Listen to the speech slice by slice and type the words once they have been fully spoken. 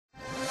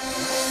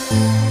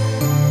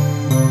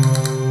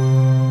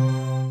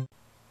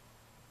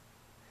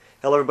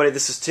everybody,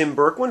 this is Tim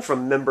Berkwin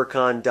from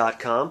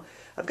MemberCon.com.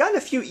 I've gotten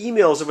a few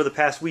emails over the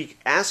past week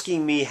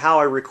asking me how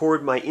I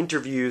record my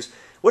interviews,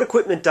 what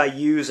equipment I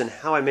use, and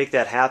how I make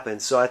that happen.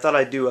 So I thought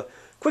I'd do a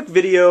quick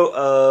video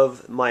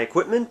of my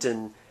equipment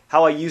and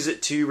how I use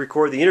it to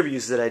record the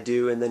interviews that I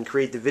do, and then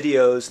create the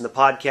videos and the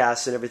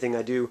podcasts and everything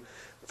I do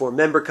for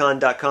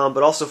MemberCon.com,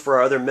 but also for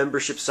our other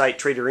membership site,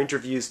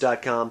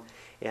 TraderInterviews.com,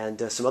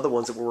 and some other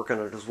ones that we're working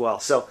on as well.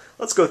 So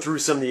let's go through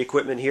some of the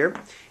equipment here.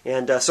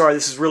 And sorry,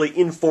 this is really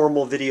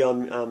informal video.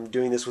 I'm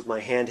doing this with my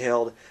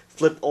handheld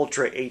Flip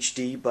Ultra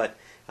HD, but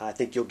I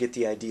think you'll get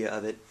the idea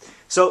of it.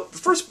 So the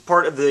first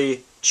part of the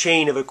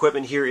chain of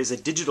equipment here is a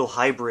digital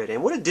hybrid.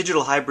 And what a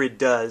digital hybrid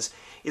does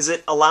is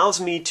it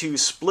allows me to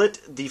split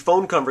the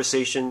phone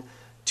conversation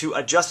to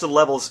adjust the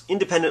levels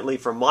independently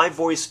from my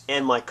voice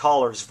and my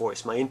caller's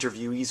voice, my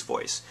interviewee's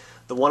voice.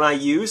 The one I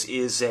use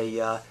is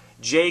a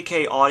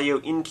JK Audio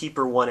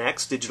Inkeeper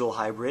 1X digital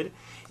hybrid,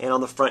 and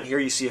on the front here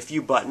you see a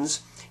few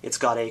buttons. It's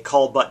got a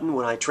call button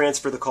when I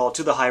transfer the call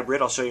to the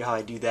hybrid. I'll show you how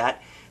I do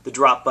that. The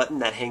drop button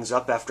that hangs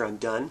up after I'm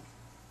done.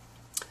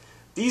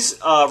 These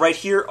right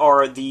here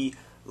are the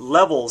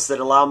levels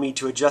that allow me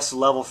to adjust the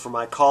level for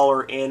my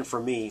caller and for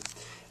me.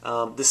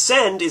 The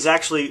send is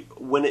actually,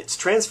 when it's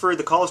transferred,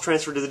 the call is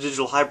transferred to the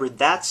digital hybrid,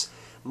 that's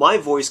my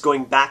voice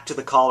going back to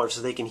the caller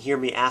so they can hear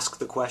me ask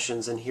the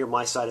questions and hear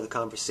my side of the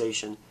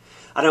conversation.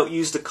 I don't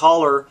use the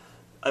caller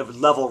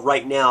level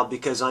right now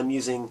because I'm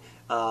using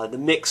the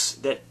mix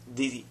that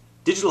the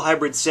digital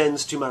hybrid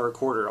sends to my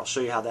recorder. I'll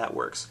show you how that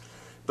works.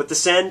 But the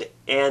send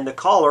and the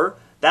caller,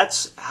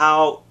 that's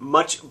how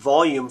much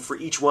volume for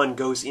each one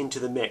goes into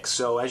the mix.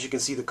 So as you can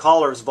see, the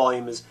caller's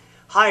volume is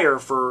higher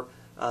for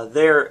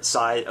their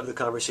side of the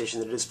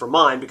conversation than it is for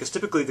mine, because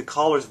typically the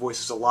caller's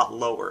voice is a lot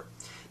lower.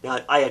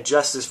 Now I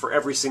adjust this for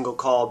every single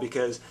call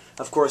because,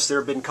 of course, there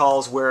have been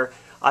calls where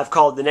I've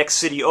called the next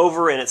city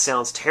over and it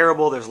sounds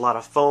terrible. There's a lot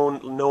of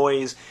phone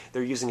noise.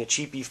 They're using a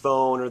cheapy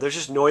phone, or there's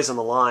just noise on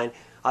the line.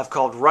 I've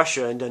called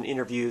Russia and done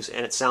interviews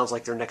and it sounds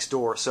like they're next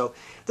door. So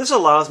this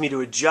allows me to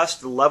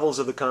adjust the levels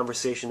of the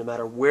conversation no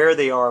matter where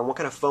they are and what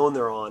kind of phone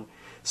they're on.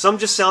 Some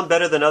just sound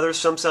better than others.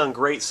 Some sound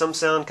great. Some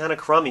sound kind of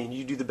crummy, and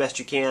you do the best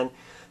you can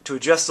to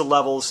adjust the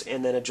levels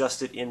and then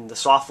adjust it in the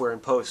software in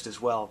post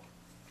as well.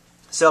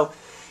 So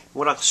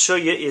what I'll show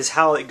you is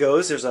how it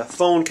goes. There's a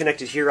phone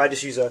connected here. I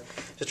just use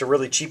just a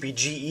really cheapy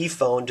GE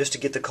phone just to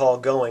get the call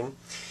going.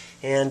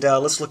 And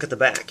let's look at the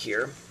back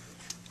here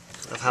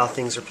of how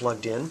things are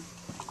plugged in.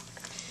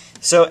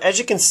 So as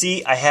you can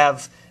see, I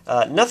have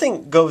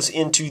nothing goes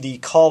into the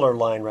caller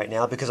line right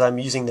now because I'm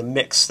using the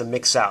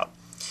mix out.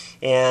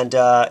 And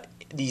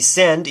the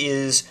send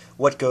is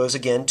what goes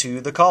again to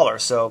the caller.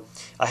 So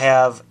I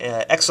have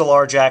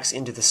XLR jacks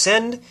into the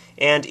send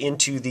and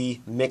into the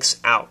mix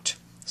out.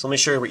 So let me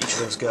show you where each of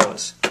those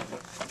goes.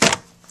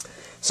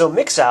 So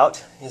mix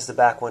out is the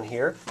back one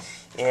here,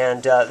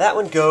 and that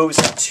one goes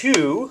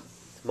to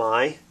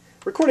my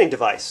recording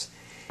device.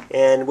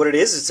 And what it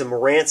is, it's a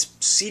Marantz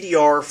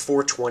CDR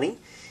 420.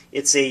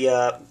 It's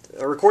a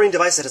recording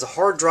device that has a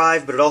hard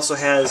drive, but it also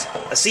has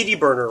a CD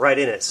burner right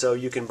in it. So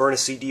you can burn a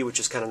CD, which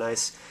is kind of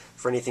nice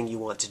for anything you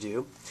want to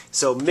do.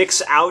 So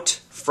mix out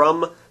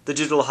from the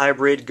digital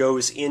hybrid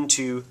goes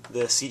into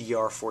the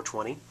CDR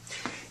 420.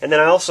 And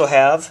then I also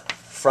have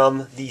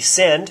from the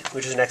send,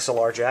 which is an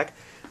XLR jack,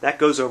 that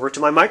goes over to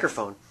my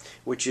microphone,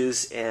 which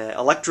is an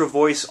Electro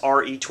Voice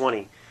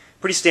RE20.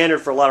 Pretty standard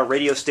for a lot of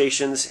radio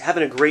stations.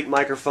 Having a great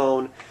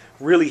microphone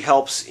really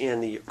helps in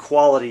the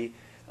quality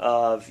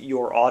of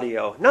your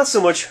audio. Not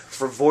so much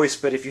for voice,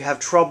 but if you have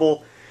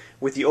trouble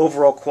with the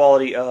overall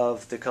quality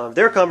of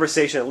their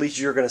conversation, at least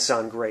you're going to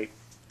sound great.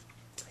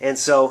 And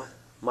so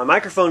my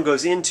microphone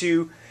goes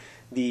into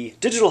the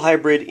digital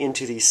hybrid,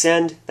 into the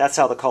send. That's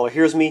how the caller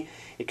hears me.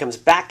 It comes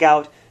back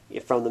out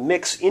from the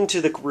mix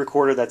into the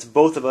recorder. That's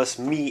both of us,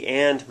 me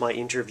and my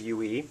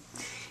interviewee.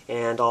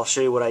 And I'll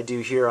show you what I do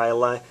here.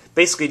 I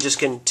basically just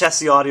can test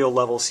the audio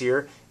levels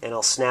here, and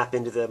I'll snap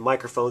into the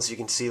microphone so you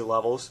can see the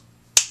levels.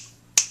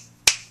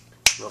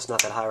 Well, it's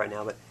not that high right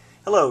now, but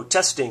hello,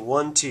 testing,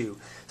 1, 2.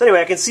 So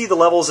anyway, I can see the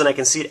levels and I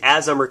can see it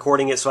as I'm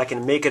recording it, so I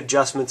can make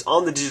adjustments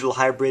on the digital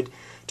hybrid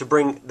to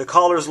bring the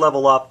caller's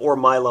level up or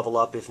my level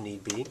up if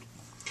need be.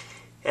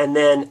 And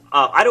then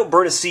I don't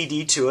burn a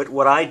CD to it.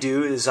 What I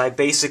do is I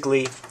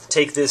basically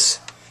take this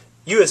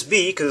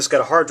USB, because it's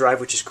got a hard drive,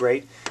 which is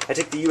great. I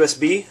take the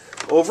USB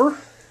over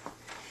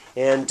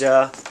and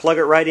plug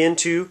it right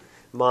into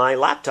my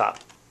laptop.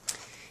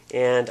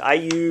 And I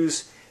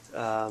use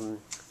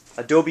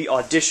Adobe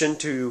Audition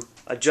to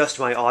adjust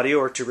my audio,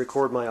 or to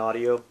record my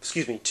audio,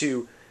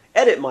 to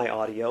edit my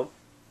audio.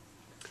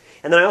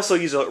 And then I also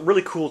use a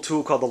really cool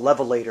tool called the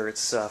Levelator.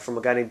 It's from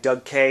a guy named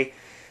Doug Kay.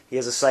 He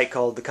has a site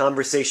called the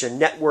Conversation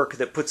Network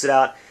that puts it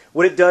out.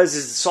 What it does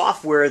is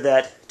software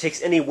that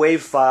takes any WAV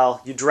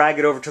file, you drag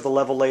it over to the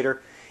Levelator.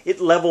 It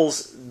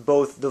levels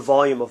both the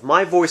volume of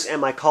my voice and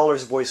my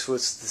caller's voice so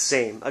it's the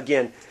same.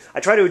 Again,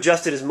 I try to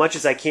adjust it as much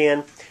as I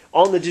can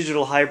on the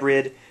digital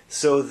hybrid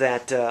so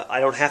that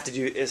I don't have to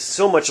do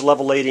so much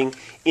levelating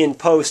in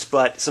post,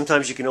 but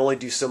sometimes you can only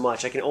do so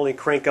much. I can only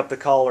crank up the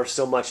collar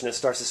so much and it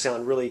starts to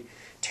sound really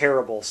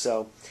terrible,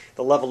 so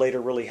the levelator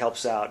really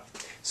helps out.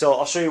 So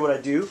I'll show you what I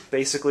do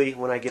basically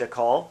when I get a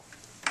call.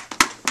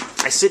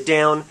 I sit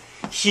down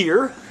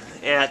here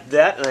at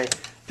that and I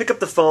pick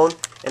up the phone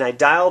and I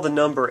dial the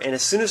number, and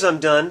as soon as I'm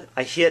done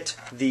I hit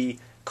the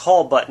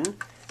call button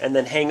and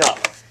then hang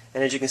up.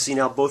 And as you can see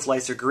now, both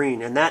lights are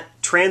green, and that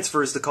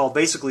transfers the call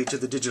basically to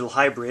the digital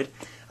hybrid.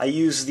 I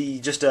use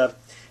the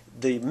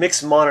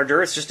mix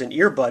monitor. It's just an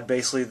earbud,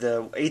 basically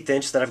the 1/8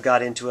 inch that I've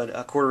got into a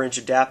 1/4 inch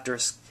adapter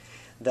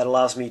that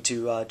allows me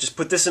to just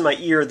put this in my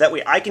ear. That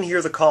way I can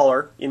hear the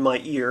caller in my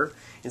ear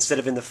instead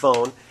of in the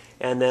phone,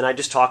 and then I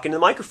just talk into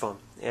the microphone,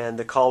 and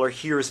the caller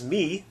hears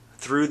me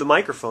through the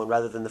microphone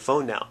rather than the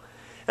phone now.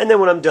 And then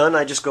when I'm done,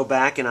 I just go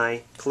back and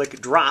I click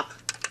drop,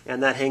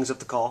 and that hangs up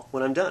the call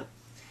when I'm done.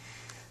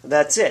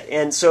 That's it.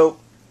 And so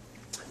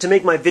to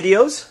make my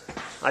videos,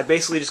 I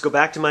basically just go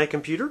back to my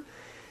computer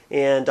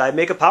and I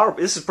make a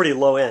this is pretty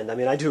low end. I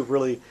mean, I do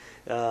really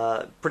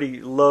pretty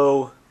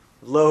low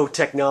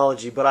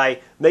technology, but I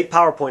make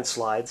PowerPoint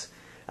slides.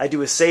 I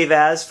do a save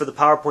as for the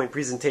PowerPoint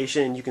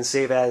presentation, and you can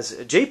save as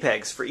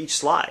JPEGs for each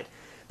slide.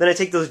 Then I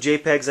take those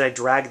JPEGs and I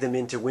drag them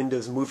into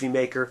Windows Movie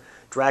Maker,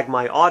 drag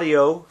my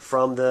audio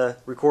from the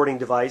recording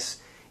device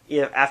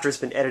after it's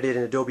been edited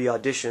in Adobe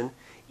Audition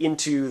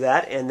into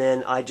that, and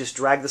then I just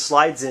drag the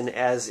slides in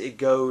as it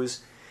goes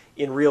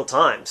in real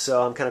time.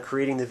 So I'm kind of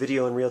creating the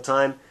video in real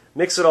time,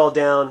 mix it all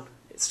down,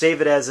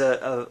 save it as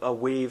a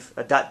wave,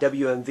 a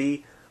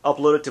 .wmv,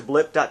 upload it to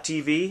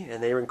blip.tv,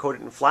 and they encode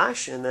it in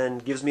Flash, and then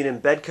gives me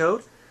an embed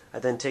code. I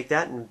then take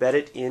that and embed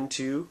it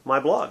into my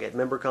blog at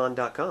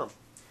membercon.com.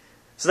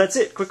 So that's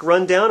it. Quick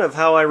rundown of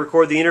how I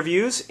record the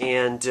interviews,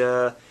 and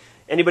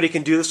anybody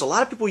can do this. A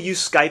lot of people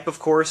use Skype, of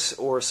course,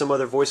 or some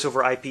other voice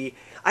over IP.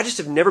 I just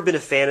have never been a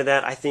fan of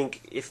that. I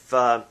think if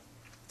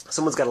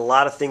someone's got a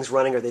lot of things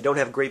running or they don't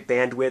have great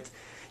bandwidth,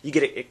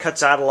 it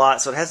cuts out a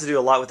lot, so it has to do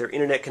a lot with their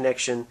internet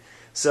connection.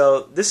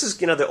 So this is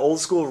the old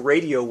school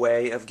radio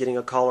way of getting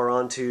a caller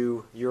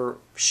onto your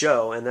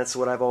show, and that's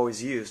what I've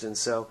always used. And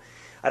so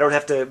I don't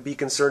have to be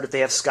concerned if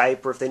they have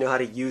Skype or if they know how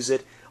to use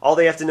it. All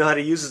they have to know how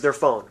to use is their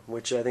phone,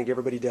 which I think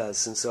everybody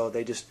does. And so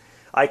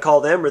I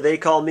call them or they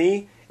call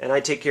me, and I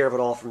take care of it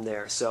all from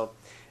there. So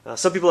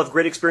some people have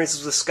great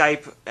experiences with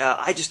Skype.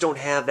 I just don't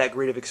have that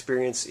great of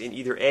experience in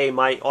either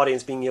my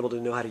audience being able to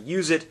know how to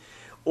use it,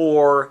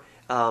 or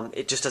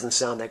it just doesn't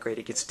sound that great.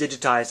 It gets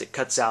digitized, it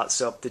cuts out,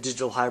 so the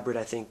digital hybrid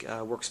I think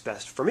works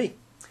best for me.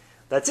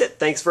 That's it.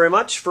 Thanks very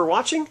much for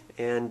watching,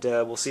 and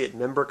we'll see you at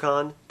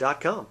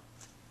membercon.com.